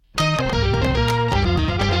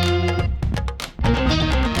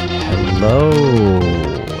Hello,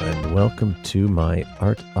 and welcome to my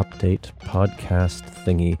art update podcast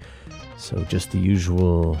thingy. So just the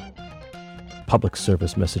usual public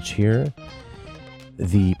service message here.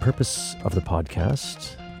 The purpose of the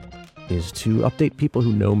podcast is to update people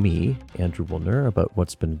who know me, Andrew Woolner, about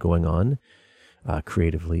what's been going on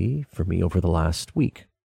creatively for me over the last week.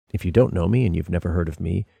 If you don't know me and you've never heard of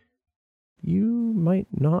me, you might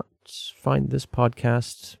not find this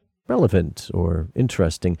podcast relevant or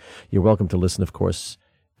interesting. You're welcome to listen, of course,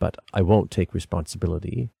 but I won't take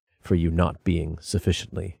responsibility for you not being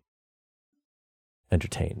sufficiently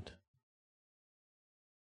entertained.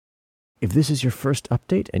 If this is your first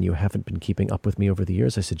update and you haven't been keeping up with me over the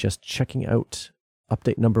years, I suggest checking out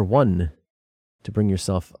update number 1 to bring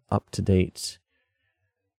yourself up to date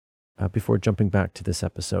before jumping back to this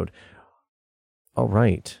episode. All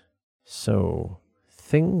right, so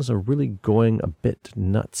things are really going a bit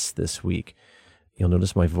nuts this week. You'll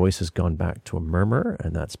notice my voice has gone back to a murmur,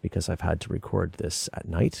 and that's because I've had to record this at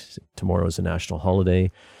night. Tomorrow is a national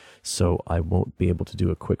holiday, so I won't be able to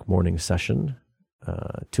do a quick morning session.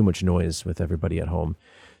 Too much noise with everybody at home.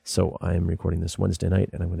 So I'm recording this Wednesday night,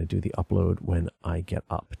 and I'm going to do the upload when I get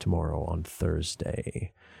up tomorrow on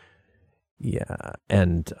Thursday. Yeah,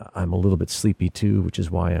 and I'm a little bit sleepy too, which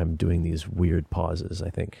is why I'm doing these weird pauses, I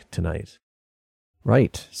think, tonight.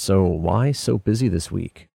 Right, so why so busy this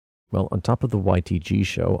week? Well, on top of the YTG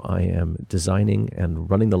show, I am designing and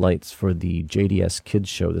running the lights for the JDS Kids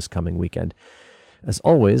show this coming weekend. As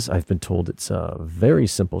always, I've been told it's a very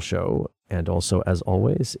simple show, and also, as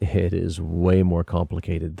always, it is way more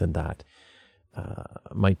complicated than that.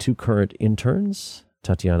 My two current interns,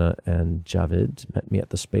 Tatiana and Javid, met me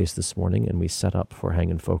at the space this morning, and we set up for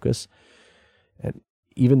Hang and Focus. And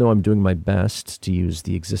even though I'm doing my best to use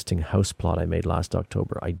the existing house plot I made last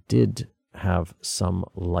October, I did have some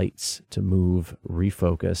lights to move,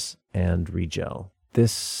 refocus, and regel.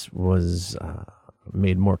 This was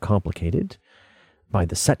made more complicated by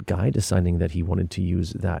the set guy deciding that he wanted to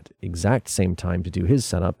use that exact same time to do his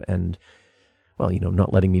setup and, well,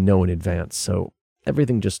 not letting me know in advance. So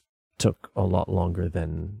everything just took a lot longer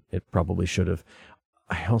than it probably should have.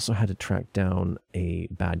 I also had to track down a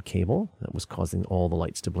bad cable that was causing all the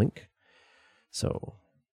lights to blink. So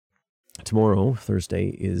tomorrow, Thursday,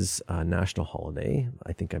 is a national holiday.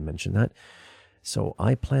 I think I mentioned that. So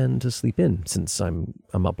I plan to sleep in since I'm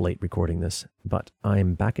up late recording this. But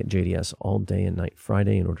I'm back at JDS all day and night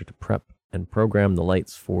Friday in order to prep and program the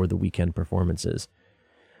lights for the weekend performances.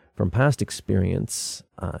 From past experience,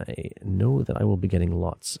 I know that I will be getting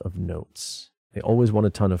lots of notes. They always want a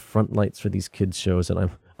ton of front lights for these kids shows, and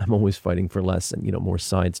I'm always fighting for less and more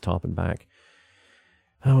sides, top and back.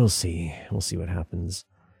 We'll see. We'll see what happens.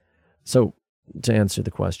 So, to answer the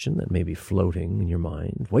question that may be floating in your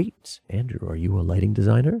mind, wait, Andrew, are you a lighting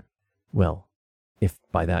designer? Well, if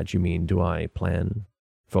by that you mean do I plan,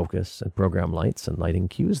 focus, and program lights and lighting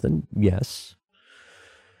cues, then yes.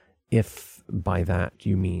 If by that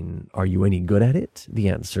you mean, are you any good at it? The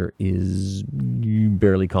answer is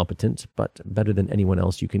barely competent, but better than anyone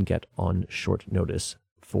else you can get on short notice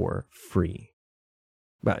for free.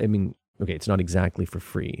 But okay, it's not exactly for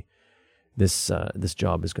free. This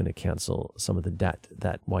job is going to cancel some of the debt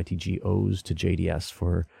that YTG owes to JDS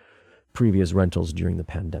for previous rentals during the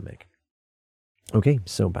pandemic. Okay,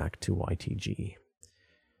 so back to YTG.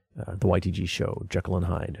 The YTG show, Jekyll and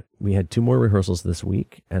Hyde. We had 2 more rehearsals this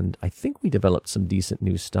week, and I think we developed some decent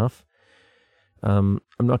new stuff. I'm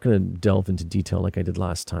not going to delve into detail like I did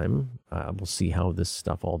last time. We'll see how this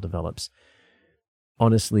stuff all develops.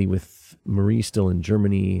 Honestly, with Marie still in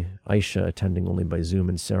Germany, Aisha attending only by Zoom,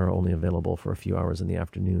 and Sarah only available for a few hours in the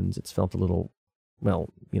afternoons, it's felt a little,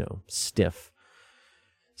 stiff.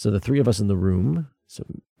 So the 3 of us in the room, so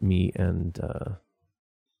me and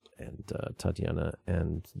Tatiana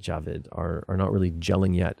and Javid are not really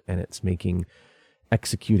gelling yet, and it's making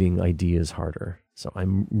executing ideas harder. So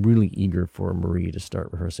I'm really eager for Marie to start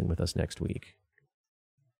rehearsing with us next week.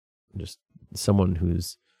 Just someone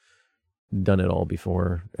who's done it all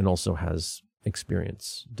before and also has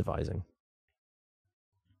experience devising.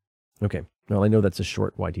 Okay, well, I know that's a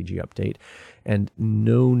short YTG update, and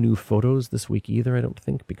no new photos this week either, I don't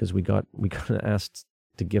think, because we got asked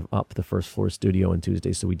to give up the first floor studio on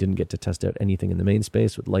Tuesday, so we didn't get to test out anything in the main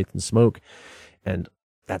space with light and smoke, and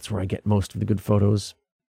that's where I get most of the good photos.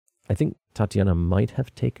 I think Tatiana might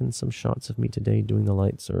have taken some shots of me today doing the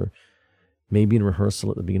lights, or maybe in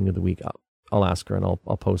rehearsal at the beginning of the week. I'll ask her, and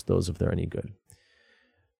I'll post those if they're any good.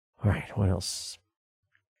 All right, what else?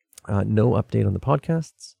 No update on the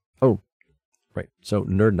podcasts. Oh, right. So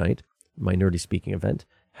Nerd Night, my nerdy speaking event,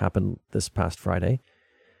 happened this past Friday.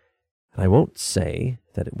 And I won't say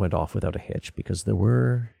that it went off without a hitch, because there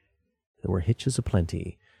were hitches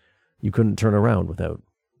aplenty. You couldn't turn around without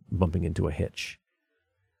bumping into a hitch.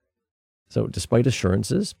 So despite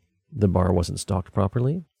assurances, the bar wasn't stocked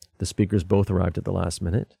properly. The speakers both arrived at the last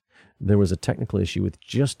minute. There was a technical issue with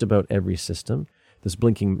just about every system. Those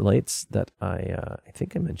blinking lights that I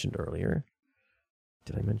think I mentioned earlier.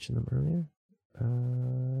 Did I mention them earlier?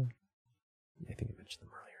 I think I mentioned them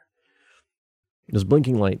earlier. Those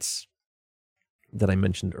blinking lights that I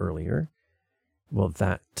mentioned earlier, well,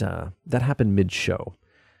 that happened mid-show.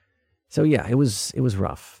 So yeah, it was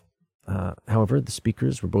rough. However, the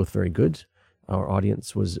speakers were both very good. Our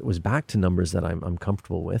audience was back to numbers that I'm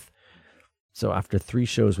comfortable with. So after 3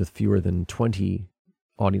 shows with fewer than 20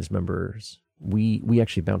 audience members, we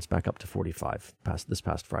actually bounced back up to 45 this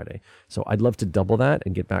past Friday. So I'd love to double that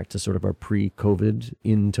and get back to sort of our pre-COVID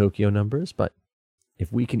in Tokyo numbers. But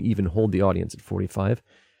if we can even hold the audience at 45,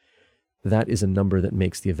 that is a number that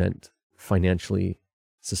makes the event financially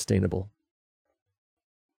sustainable.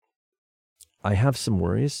 I have some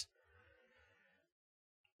worries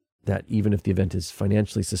that even if the event is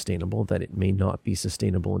financially sustainable, that it may not be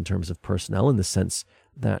sustainable in terms of personnel, in the sense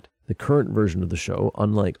that the current version of the show,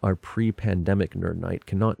 unlike our pre-pandemic Nerd Night,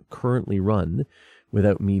 cannot currently run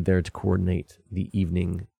without me there to coordinate the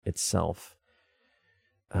evening itself.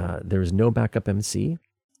 There is no backup MC.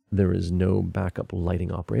 There is no backup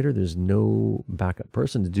lighting operator. There's no backup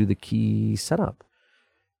person to do the key setup.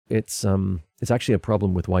 It's actually a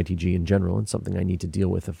problem with YTG in general, and something I need to deal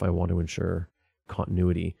with if I want to ensure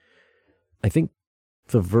continuity. I think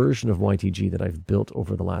the version of YTG that I've built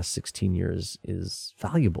over the last 16 years is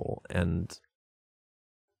valuable and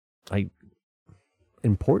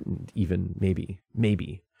important even,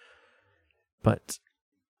 maybe. But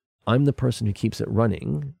I'm the person who keeps it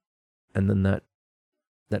running, and then that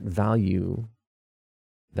value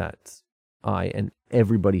that I and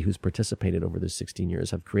everybody who's participated over those 16 years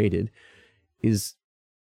have created is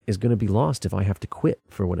going to be lost if I have to quit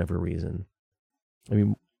for whatever reason. I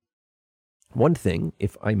mean, one thing,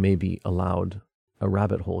 if I may be allowed a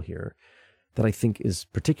rabbit hole here, that I think is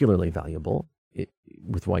particularly valuable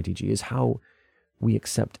with YTG is how we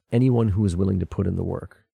accept anyone who is willing to put in the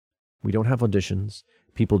work. We don't have auditions.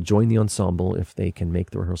 People join the ensemble if they can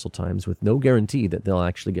make the rehearsal times, with no guarantee that they'll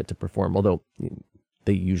actually get to perform, although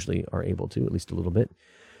they usually are able to, at least a little bit.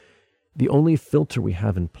 The only filter we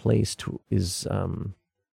have in place is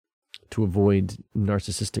to avoid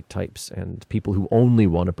narcissistic types and people who only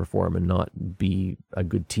want to perform and not be a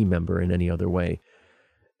good team member in any other way.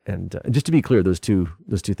 And just to be clear, those two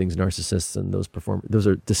things, narcissists and those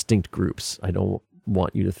are distinct groups. I don't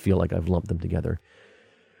want you to feel like I've lumped them together.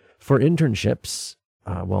 For internships,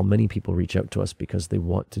 while many people reach out to us because they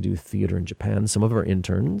want to do theater in Japan, some of our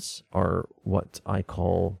interns are what I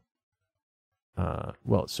call,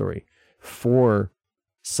 for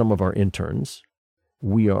some of our interns,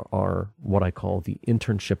 we are what I call the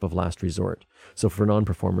internship of last resort. So for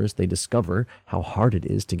non-performers, they discover how hard it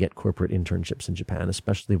is to get corporate internships in Japan,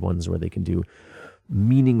 especially ones where they can do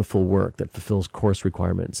meaningful work that fulfills course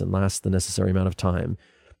requirements and lasts the necessary amount of time.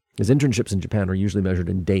 Because internships in Japan are usually measured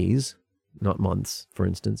in days, not months, for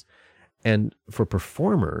instance. And for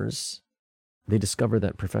performers, they discover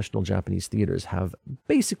that professional Japanese theaters have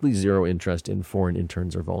basically zero interest in foreign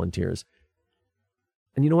interns or volunteers.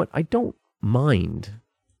 And you know what? I don't mind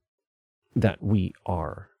that we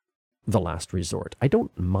are the last resort. I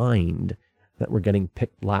don't mind that we're getting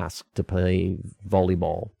picked last to play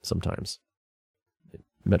volleyball sometimes,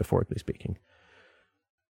 metaphorically speaking.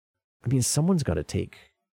 I mean, someone's got to take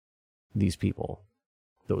these people,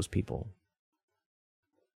 those people,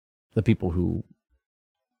 the people who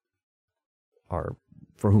are,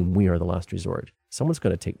 for whom we are the last resort. Someone's got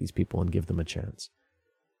to take these people and give them a chance.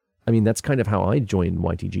 I mean, that's kind of how I joined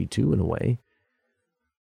YTG too, in a way.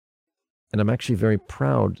 And I'm actually very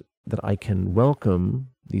proud that I can welcome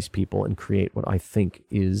these people and create what I think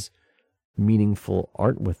is meaningful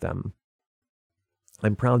art with them.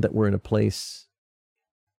 I'm proud that we're in a place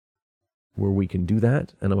where we can do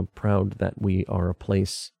that, and I'm proud that we are a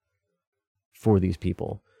place for these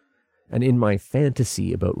people. And in my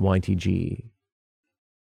fantasy about YTG,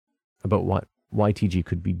 about what YTG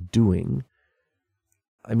could be doing,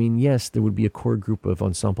 I mean, yes, there would be a core group of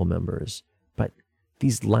ensemble members, but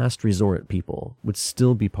these last resort people would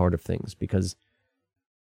still be part of things, because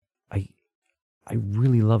I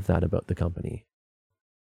really love that about the company.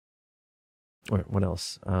 All right, what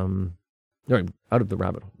else? All right, out of the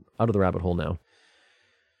rabbit hole now.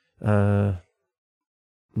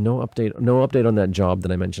 No update on that job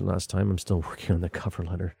that I mentioned last time. I'm still working on the cover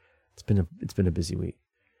letter. It's been a busy week.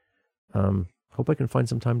 hope I can find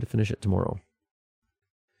some time to finish it tomorrow.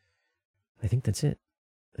 I think that's it.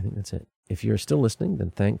 If you're still listening, then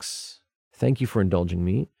thanks. Thank you for indulging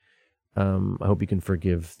me. I hope you can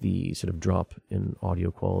forgive the sort of drop in audio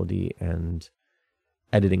quality and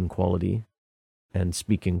editing quality and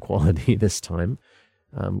speaking quality this time.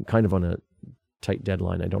 Kind of on a tight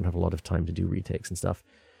deadline. I don't have a lot of time to do retakes and stuff.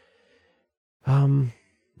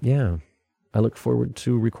 Yeah. I look forward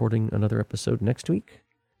to recording another episode next week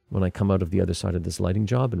when I come out of the other side of this lighting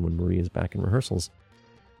job and when Marie is back in rehearsals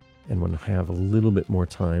and when I have a little bit more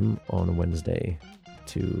time on a Wednesday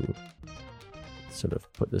to sort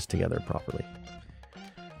of put this together properly.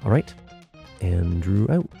 All right. Andrew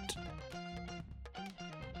out.